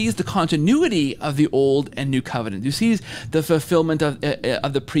who sees the continuity of the Old and New Covenant, who sees the fulfillment of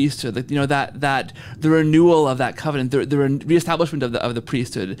the priesthood, that the renewal of that covenant, the reestablishment of the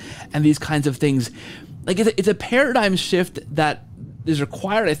priesthood, and these kinds of things. Like it's a paradigm shift that is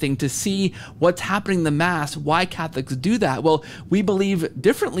required, I think, to see what's happening in the Mass, why Catholics do that. Well, we believe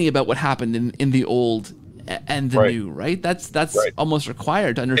differently about what happened in the Old and the New, right? That's almost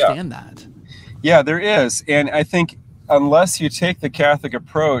required to understand that. Yeah, there is. And I think unless you take the Catholic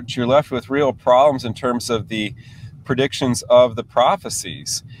approach, you're left with real problems in terms of the predictions of the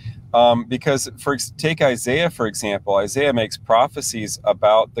prophecies. Because take Isaiah, for example. Isaiah makes prophecies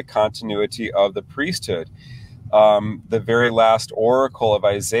about the continuity of the priesthood. The very last oracle of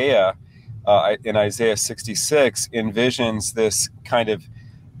Isaiah, in Isaiah 66, envisions this kind of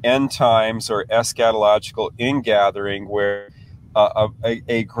end times or eschatological ingathering where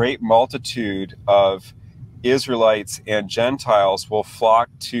a great multitude of Israelites and Gentiles will flock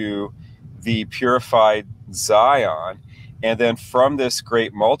to the purified Zion. And then from this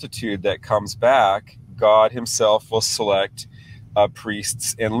great multitude that comes back, God himself will select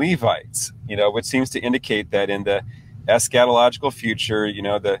priests and Levites, which seems to indicate that in the eschatological future,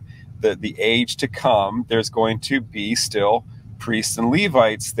 the age to come, there's going to be still priests and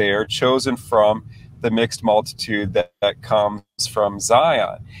Levites there, chosen from the mixed multitude that comes from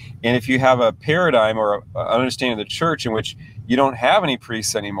Zion. And if you have a paradigm or an understanding of the church in which you don't have any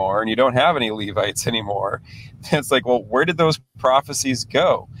priests anymore and you don't have any Levites anymore, it's like, well, where did those prophecies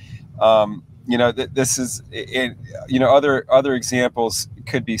go? This is, other examples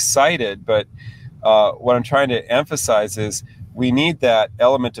could be cited, but what I'm trying to emphasize is we need that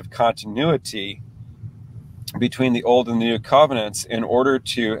element of continuity between the Old and the New Covenants in order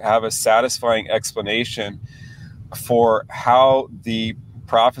to have a satisfying explanation for how the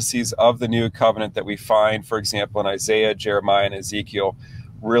prophecies of the New Covenant that we find, for example, in Isaiah, Jeremiah, and Ezekiel,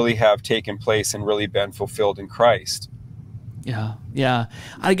 really have taken place and really been fulfilled in Christ. Yeah.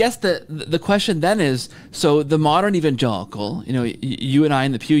 I guess the question then is, so the modern evangelical, you and I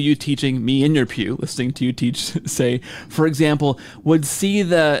in the pew, you teaching, me in your pew, listening to you teach, say, for example, would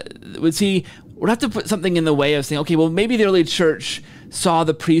have to put something in the way of saying, okay, well, maybe the early church saw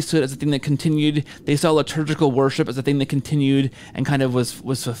the priesthood as a thing that continued. They saw liturgical worship as a thing that continued and kind of was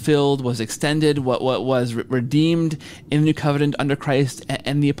fulfilled, was extended, what was redeemed in the New Covenant under Christ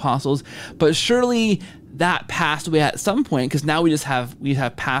and the apostles. But surely that passed away at some point, because now we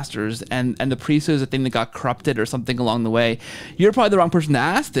have pastors, and the priesthood is a thing that got corrupted or something along the way. You're probably the wrong person to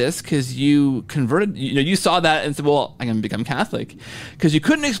ask this, because you converted, you saw that and said, well, I'm going to become Catholic, because you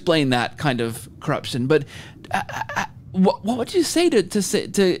couldn't explain that kind of corruption. But what would you say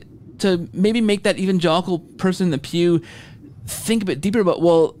to maybe make that evangelical person in the pew think a bit deeper about,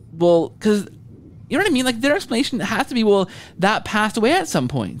 well, because you know what I mean? Like, their explanation has to be, well, that passed away at some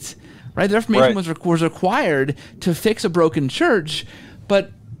point, right? The Reformation was required to fix a broken church,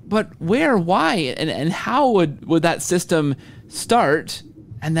 but where, why, and how would that system start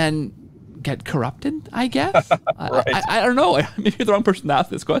and then get corrupted, I guess? I don't know. Maybe you're the wrong person to ask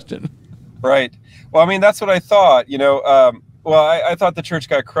this question. Right. Well, I mean, that's what I thought, I thought the church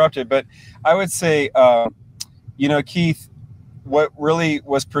got corrupted, but I would say, Keith, what really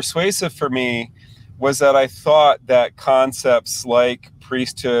was persuasive for me was that I thought that concepts like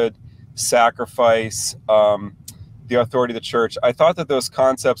priesthood, sacrifice, the authority of the church, I thought that those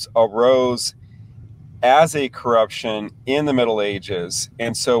concepts arose as a corruption in the Middle Ages.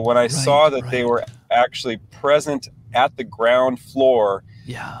 And so when I saw that they were actually present at the ground floor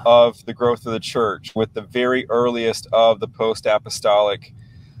of the growth of the church, with the very earliest of the post-apostolic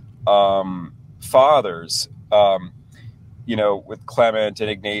fathers, with Clement and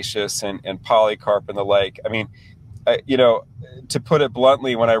Ignatius and Polycarp and the like. I mean, to put it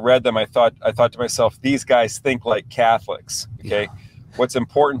bluntly, when I read them, I thought to myself, these guys think like Catholics. Okay, what's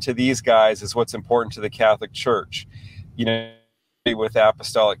important to these guys is what's important to the Catholic Church. With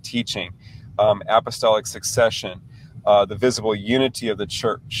apostolic teaching, apostolic succession, the visible unity of the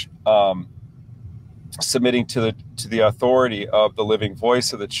church, submitting to the authority of the living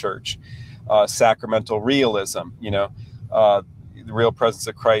voice of the church, sacramental realism. The real presence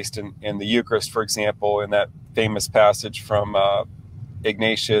of Christ in the Eucharist, for example, in that famous passage from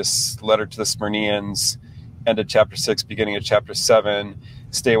Ignatius' letter to the Smyrnians, end of chapter 6, beginning of chapter 7,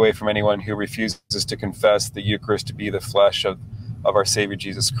 stay away from anyone who refuses to confess the Eucharist to be the flesh of our Savior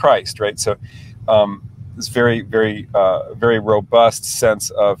Jesus Christ, right? So this very, very, very robust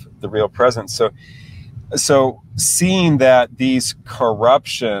sense of the real presence. So seeing that these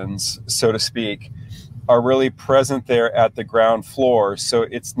corruptions, so to speak, are really present there at the ground floor. So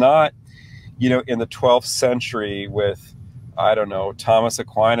it's not, in the 12th century with, I don't know, Thomas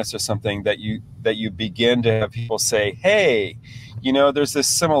Aquinas or something, that you begin to have people say, hey, there's this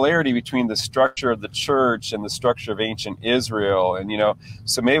similarity between the structure of the church and the structure of ancient Israel. And,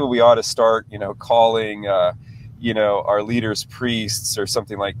 so maybe we ought to start, calling, our leaders priests or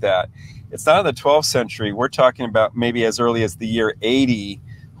something like that. It's not in the 12th century. We're talking about maybe as early as the year 80,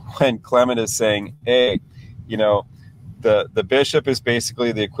 when Clement is saying, hey, the bishop is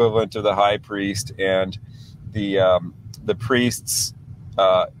basically the equivalent of the high priest, and the priests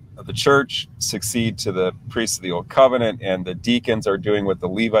of the church succeed to the priests of the Old Covenant, and the deacons are doing what the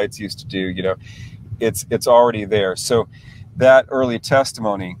Levites used to do. It's already there. So that early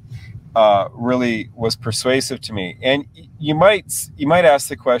testimony really was persuasive to me. And you might ask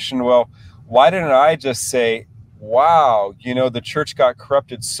the question, well, why didn't I just say, wow, the church got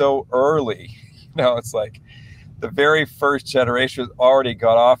corrupted so early? It's like the very first generation already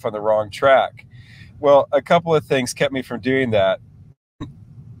got off on the wrong track. Well, a couple of things kept me from doing that.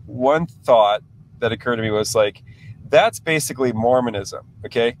 One thought that occurred to me was like, that's basically Mormonism,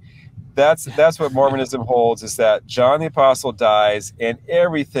 okay? That's what Mormonism holds, is that John the Apostle dies and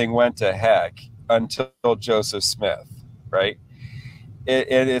everything went to heck until Joseph Smith, right?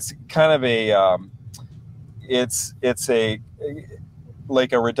 It's kind of a it's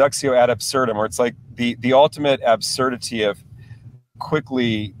like a reductio ad absurdum, or it's like the ultimate absurdity of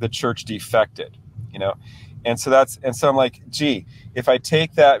quickly the church defected, and so I'm like, gee, if I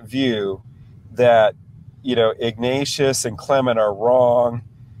take that view that Ignatius and Clement are wrong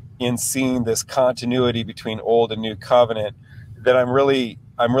in seeing this continuity between Old and New Covenant, then I'm really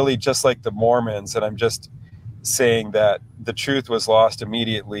just like the Mormons, and I'm just saying that the truth was lost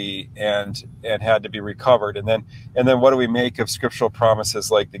immediately and had to be recovered. And then what do we make of scriptural promises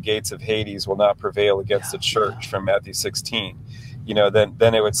like the gates of Hades will not prevail against the church from Matthew 16?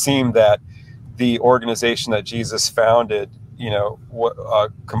 Then it would seem that the organization that Jesus founded,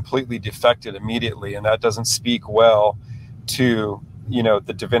 completely defected immediately, and that doesn't speak well to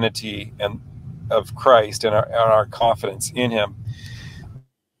the divinity and of Christ and our confidence in Him.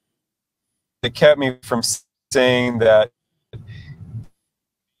 It kept me from saying that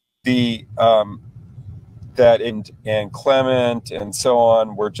and Clement and so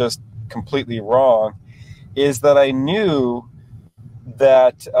on were just completely wrong, is that I knew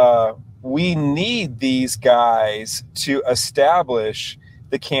that we need these guys to establish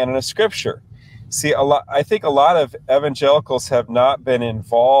the canon of Scripture. See, I think a lot of evangelicals have not been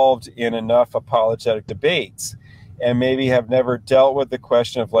involved in enough apologetic debates, and maybe have never dealt with the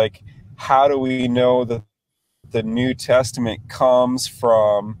question of, like, how do we know that the New Testament comes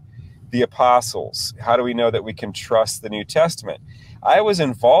from the apostles? How do we know that we can trust the New Testament? I was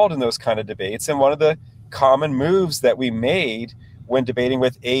involved in those kind of debates, and one of the common moves that we made when debating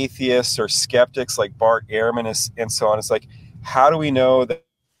with atheists or skeptics like Bart Ehrman and so on, is like, how do we know that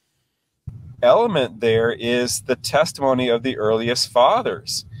element there is the testimony of the earliest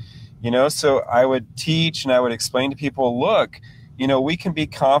fathers? So I would teach and I would explain to people, look, we can be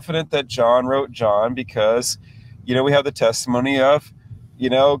confident that John wrote John because, we have the testimony of,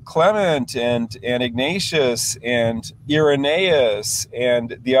 Clement and Ignatius and Irenaeus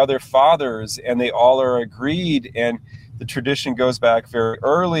and the other fathers, and they all are agreed, and the tradition goes back very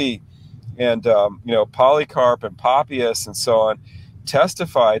early, and, Polycarp and Papias and so on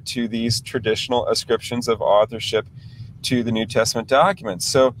testify to these traditional ascriptions of authorship to the New Testament documents.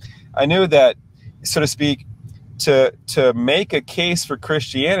 So I knew that, so to speak, to make a case for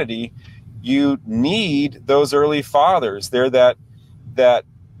Christianity, you need those early fathers. They're that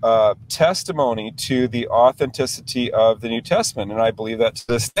testimony to the authenticity of the New Testament, and I believe that to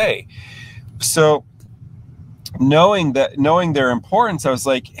this day. So knowing their importance, I was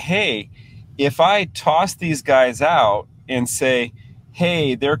like, hey, if I toss these guys out and say,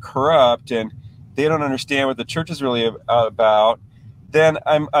 hey, they're corrupt and they don't understand what the church is really about, then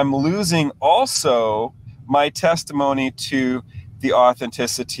I'm losing also my testimony to the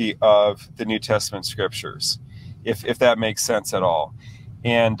authenticity of the New Testament scriptures, if that makes sense at all.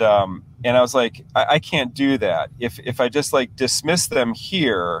 And I was like, I can't do that. If I just like dismiss them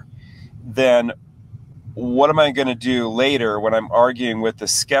here, then what am I going to do later when I'm arguing with the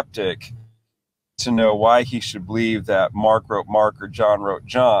skeptic to know why he should believe that Mark wrote Mark or John wrote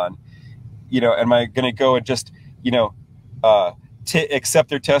John? Am I going to go and just, accept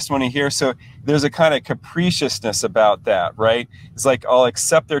their testimony here? So there's a kind of capriciousness about that, right? It's like, I'll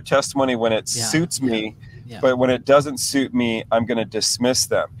accept their testimony when it suits me, but when it doesn't suit me, I'm going to dismiss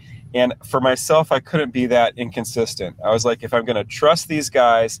them. And for myself, I couldn't be that inconsistent. I was like, if I'm going to trust these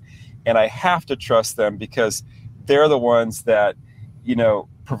guys, and I have to trust them because they're the ones that,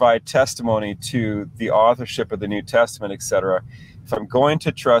 provide testimony to the authorship of the New Testament, etc. If I'm going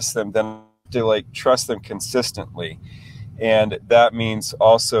to trust them, then I have to like trust them consistently. And that means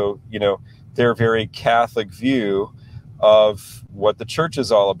also, their very Catholic view of what the church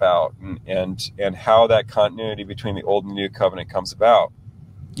is all about, and how that continuity between the Old and the New Covenant comes about.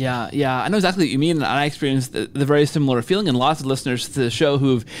 Yeah, I know exactly what you mean, and I experienced the very similar feeling, and lots of listeners to the show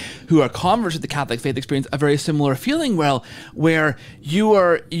who are converts to the Catholic faith experience a very similar feeling, where you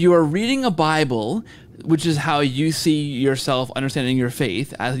are reading a Bible, which is how you see yourself understanding your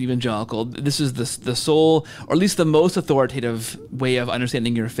faith as an evangelical. This is the sole, or at least the most authoritative way of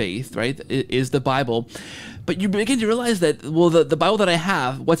understanding your faith, right, is the Bible. But you begin to realize that, well, the Bible that I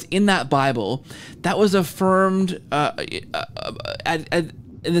have, what's in that Bible, that was affirmed at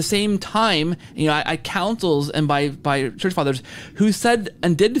the same time, at councils and by church fathers who said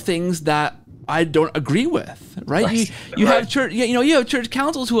and did things that I don't agree with, right? You have church, you have church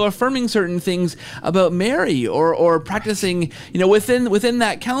councils who are affirming certain things about Mary, or practicing, within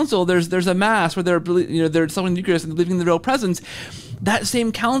that council, there's a mass where they're celebrating the Eucharist and believing in the real presence. That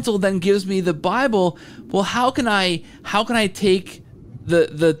same council then gives me the Bible. Well, how can I take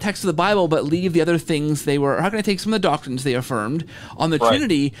the text of the Bible but leave the other things they were, or how can I take some of the doctrines they affirmed on the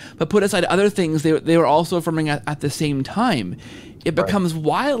Trinity but put aside other things they were also affirming at the same time? It becomes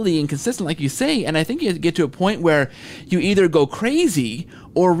wildly inconsistent, like you say, and I think you get to a point where you either go crazy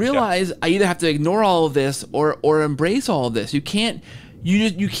or realize I either have to ignore all of this or embrace all of this. You can't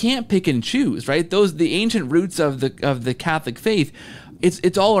pick and choose, right? The ancient roots of the Catholic faith,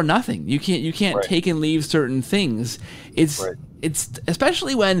 it's all or nothing. You can't take and leave certain things. It's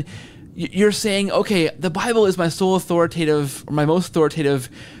especially when you're saying, okay, the Bible is my sole authoritative, or my most authoritative,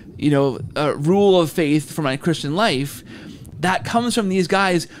 rule of faith for my Christian life. That comes from these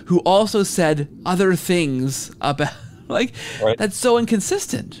guys who also said other things about, that's so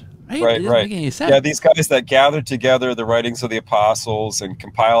inconsistent, right? It doesn't make any sense. Yeah, these guys that gathered together the writings of the apostles and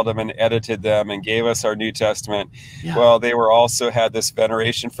compiled them and edited them and gave us our New Testament. Yeah. Well, they had this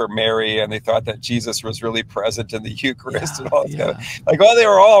veneration for Mary, and they thought that Jesus was really present in the Eucharist and all that. They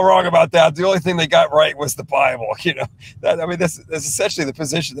were all wrong about that. The only thing they got right was the Bible. That's essentially the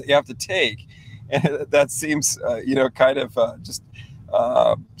position that you have to take. And that seems,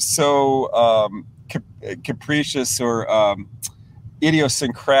 so capricious or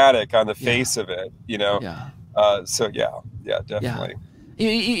idiosyncratic on the face of it, So definitely.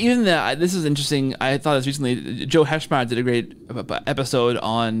 Even this is interesting. I thought this recently. Joe Heschmeyer did a great episode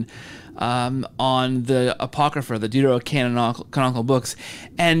on the Apocrypha, the Deuterocanonical books,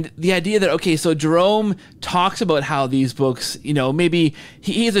 and the idea that, okay, so Jerome talks about how these books, maybe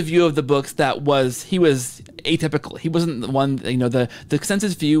he has a view of the books that he was atypical. He wasn't the one, the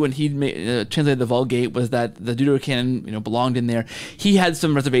consensus view when he translated the Vulgate was that the Deuterocanon, belonged in there. He had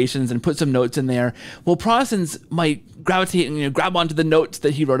some reservations and put some notes in there. Well, Protestants might gravitate and grab onto the notes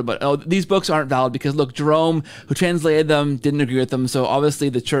that he wrote about. Oh, these books aren't valid because look, Jerome, who translated them, didn't agree with them. So obviously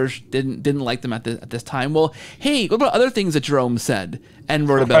the church didn't like them at this time. Well, hey, what about other things that Jerome said and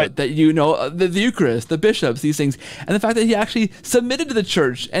wrote about, that the Eucharist, the bishops, these things, and the fact that he actually submitted to the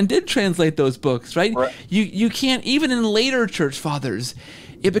church and did translate those books, right? You can't, even in later church fathers,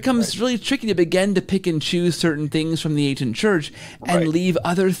 it becomes really tricky to begin to pick and choose certain things from the ancient church and leave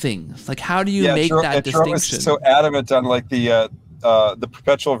other things. Like, how do you make that distinction? Jerome was so adamant on like the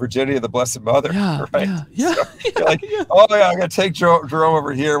perpetual virginity of the Blessed Mother, right? Yeah. So you're like, oh yeah, I'm going to take Jerome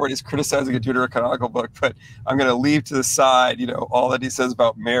over here when he's criticizing a Deuterocanonical book, but I'm going to leave to the side, all that he says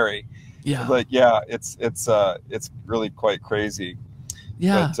about Mary. Yeah. Like, it's really quite crazy.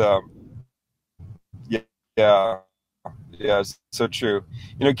 Yeah. But, yeah, it's so true.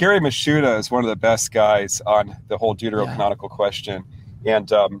 Gary Mashuda is one of the best guys on the whole Deuterocanonical question,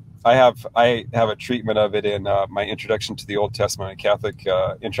 and I have a treatment of it in my Introduction to the Old Testament, Catholic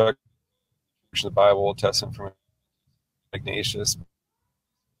Introduction to the Bible, Old Testament from Ignatius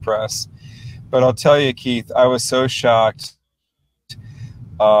Press. But I'll tell you, Keith, I was so shocked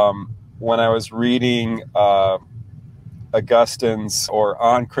when I was reading Augustine's or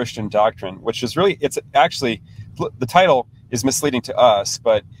On Christian Doctrine, which is really, it's actually, the title is misleading to us,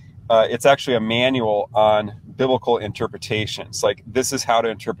 but it's actually a manual on biblical interpretations. Like, this is how to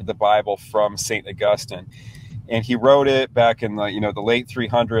interpret the Bible from St. Augustine. And he wrote it back in the, the late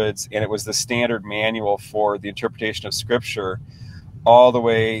 300s, and it was the standard manual for the interpretation of Scripture all the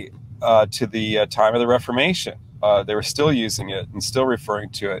way to the time of the Reformation. They were still using it and still referring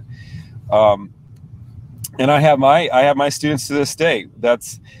to it. And I have my students to this day.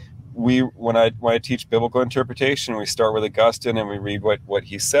 When I teach biblical interpretation, we start with Augustine and we read what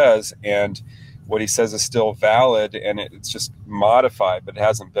he says, and what he says is still valid, and it's just modified, but it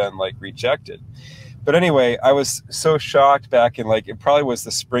hasn't been like rejected. But anyway, I was so shocked back in it probably was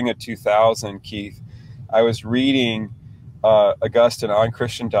the spring of 2000, Keith. I was reading Augustine on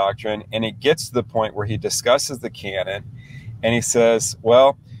Christian Doctrine, and it gets to the point where he discusses the canon, and he says,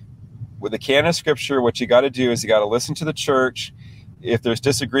 well, with the canon of Scripture, what you got to do is you got to listen to the church. If there's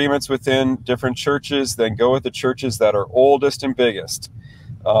disagreements within different churches, then go with the churches that are oldest and biggest.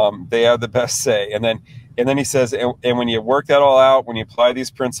 They have the best say. And then he says, and when you work that all out, when you apply these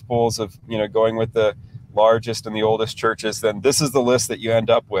principles of going with the largest and the oldest churches, then this is the list that you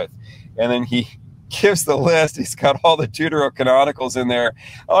end up with. And then he gives the list. He's got all the Deuterocanonicals in there.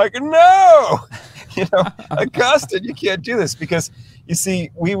 I'm like, no, Augustine, you can't do this, because you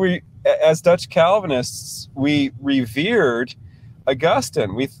see, as Dutch Calvinists, we revered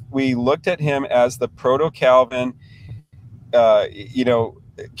Augustine. We looked at him as the proto-Calvin.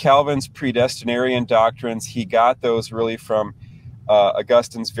 Calvin's predestinarian doctrines, he got those really from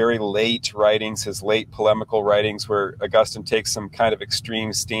Augustine's very late writings, his late polemical writings, where Augustine takes some kind of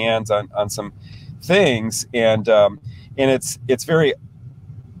extreme stands on some things, and it's very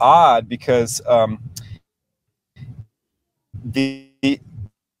odd because the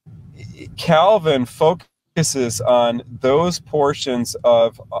Calvin focuses on those portions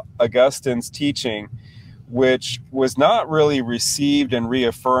of Augustine's teaching which was not really received and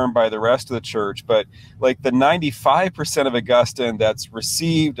reaffirmed by the rest of the church, but like the 95% of Augustine that's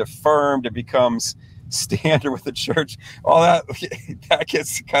received, affirmed, it becomes standard with the church, all that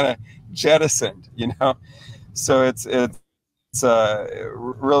gets kind of jettisoned, So it's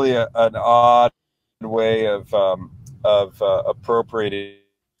really an odd way of appropriating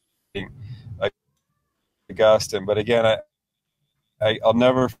Augustine. But again, I'll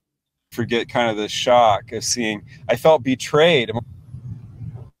never forget kind of the shock of seeing. I felt betrayed. A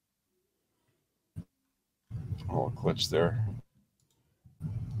little glitch there.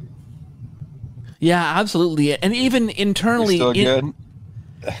 Yeah, absolutely. And even internally, still good?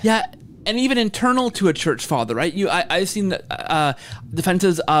 Yeah, and even internal to a church father, right? I've seen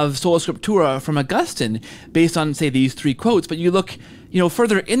defenses of sola scriptura from Augustine based on, say, these three quotes. But you look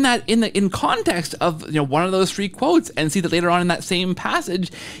further in context of one of those three quotes, and see that later on in that same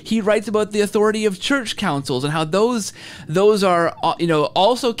passage he writes about the authority of church councils and how those are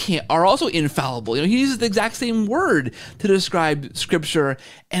also infallible. He uses the exact same word to describe Scripture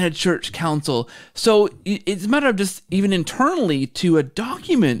and a church council. So it's a matter of just even internally to a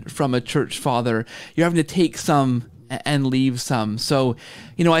document from a church father, you're having to take some and leave some. So,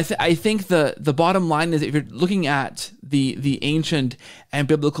 I think the bottom line is, if you're looking at the ancient and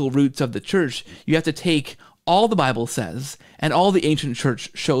biblical roots of the church, you have to take all the Bible says and all the ancient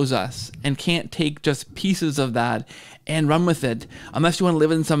church shows us, and can't take just pieces of that and run with it, unless you want to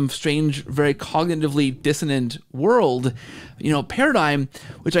live in some strange, very cognitively dissonant world, paradigm,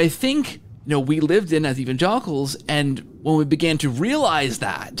 which I think, we lived in as evangelicals. And when we began to realize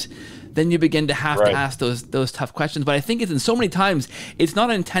that, then you begin to have to ask those tough questions. But I think it's in so many times, it's not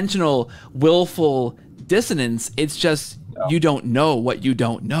intentional, willful dissonance. It's just you don't know what you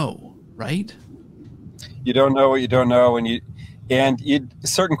don't know, right? You don't know what you don't know, and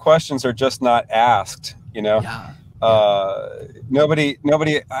certain questions are just not asked. Yeah. Nobody.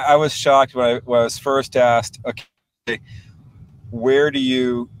 I was shocked when I was first asked, okay, where do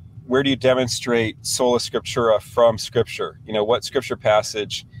you demonstrate sola scriptura from Scripture? What Scripture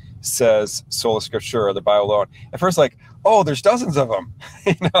passage says sola scriptura, the Bible alone? At first, there's dozens of them.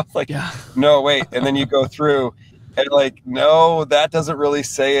 No, wait. And then you go through and no, that doesn't really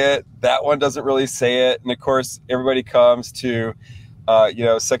say it. That one doesn't really say it. And of course, everybody comes to,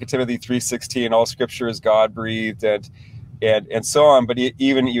 2 Timothy 3:16, all Scripture is God breathed, and so on. But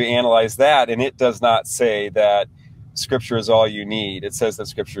even you analyze that, and it does not say that Scripture is all you need. It says that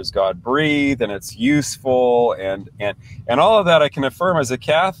Scripture is God breathed and it's useful, and all of that I can affirm as a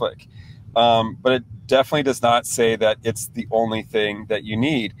Catholic. But it definitely does not say that it's the only thing that you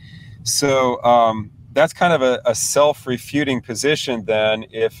need. So that's kind of a self-refuting position then,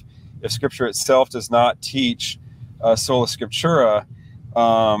 if Scripture itself does not teach sola scriptura,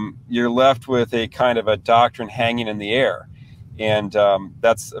 you're left with a kind of a doctrine hanging in the air. And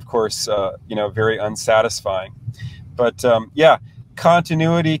that's, of course, very unsatisfying. But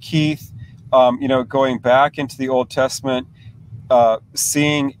continuity, Keith, going back into the Old Testament,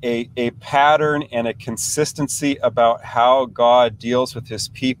 seeing a pattern and a consistency about how God deals with his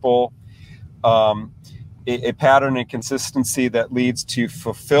people, a pattern and consistency that leads to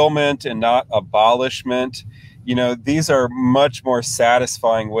fulfillment and not abolishment. These are much more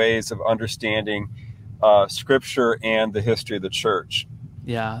satisfying ways of understanding Scripture and the history of the church.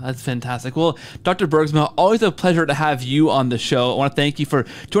 Yeah, that's fantastic. Well, Dr. Bergsma, always a pleasure to have you on the show. I want to thank you for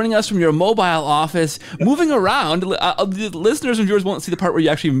joining us from your mobile office, moving around. The listeners and viewers won't see the part where you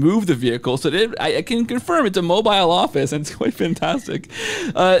actually move the vehicle, so I can confirm it's a mobile office, and it's quite fantastic.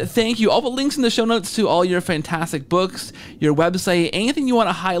 Thank you. I'll put links in the show notes to all your fantastic books, your website, anything you want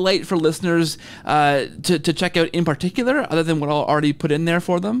to highlight for listeners to check out in particular, other than what I'll already put in there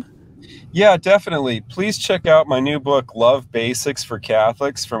for them. Yeah, definitely. Please check out my new book, Love Basics for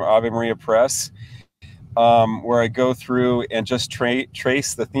Catholics, from Ave Maria Press, where I go through and just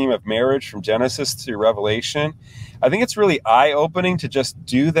trace the theme of marriage from Genesis to Revelation. I think it's really eye-opening to just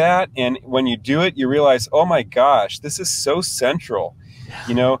do that. And when you do it, you realize, oh my gosh, this is so central.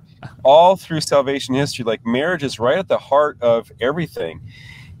 All through salvation history, marriage is right at the heart of everything.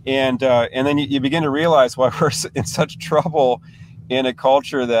 And then you begin to realize why we're in such trouble in a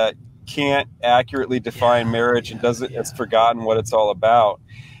culture that can't accurately define marriage and it's forgotten what it's all about.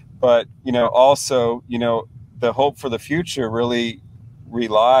 But also the hope for the future really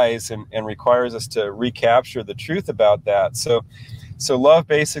relies and requires us to recapture the truth about that. So Love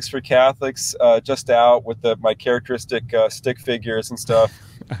Basics for Catholics, just out with my characteristic stick figures and stuff.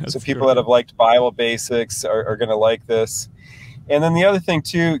 So people that have liked Bible basics are going to like this. And then the other thing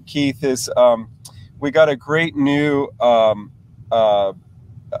too, Keith, is we got a great new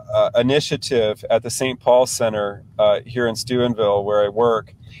initiative at the St. Paul Center here in Steubenville, where I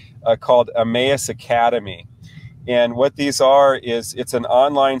work, called Emmaus Academy. And what these are is it's an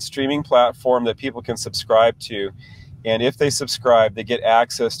online streaming platform that people can subscribe to. And if they subscribe, they get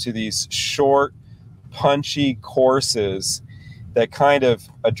access to these short, punchy courses that kind of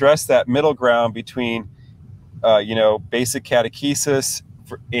address that middle ground between, basic catechesis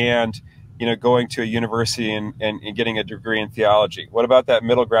and going to a university and getting a degree in theology. What about that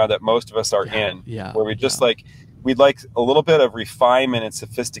middle ground that most of us are in, where we just we'd like a little bit of refinement and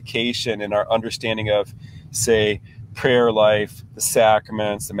sophistication in our understanding of, say, prayer life, the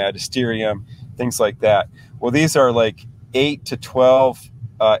sacraments, the magisterium, things like that. Well, these are 8 to 12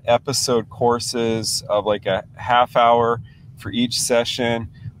 episode courses of a half hour for each session,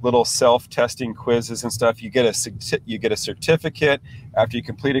 little self-testing quizzes and stuff. You get a certificate after you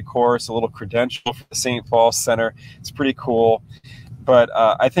complete a course, a little credential for the St. Paul Center. It's pretty cool. But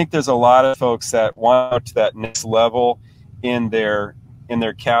I think there's a lot of folks that want to go to that next level in their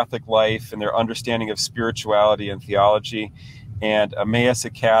Catholic life and their understanding of spirituality and theology. And Emmaus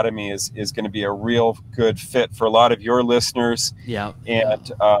Academy is going to be a real good fit for a lot of your listeners. Yeah.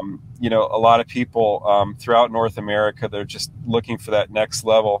 And, you know, a lot of people throughout North America, they're just looking for that next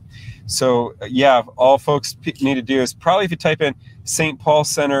level. So, yeah, all folks need to do is probably, if you type in St. Paul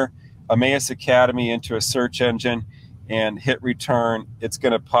Center, Emmaus Academy into a search engine and hit return, it's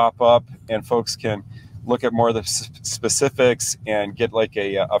going to pop up, and folks can look at more of the specifics and get like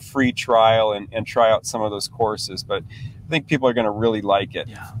a free trial and try out some of those courses. But I think people are going to really like it.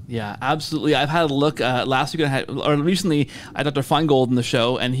 Yeah, absolutely. I've had a look last week. Recently, I had Dr. Feingold in the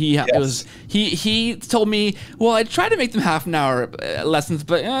show, and he told me, well, I try to make them half-an-hour lessons,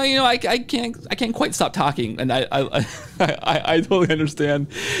 but you know, I can't quite stop talking, and I totally understand.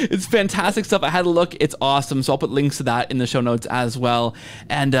 It's fantastic stuff. I had a look. It's awesome. So I'll put links to that in the show notes as well.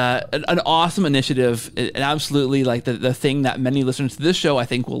 And an awesome initiative, and absolutely like the thing that many listeners to this show I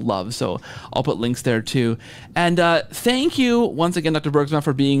think will love. So I'll put links there too. And thank you once again, Dr. Bergsma,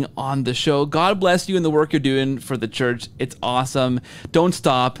 for being on the show. God bless you and the work you're doing for the church. It's awesome. Don't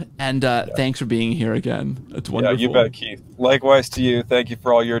stop. And thanks for being here again. It's wonderful. Yeah, you bet, Keith. Likewise to you. Thank you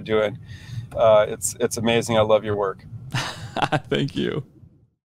for all you're doing. It's amazing. I love your work. Thank you.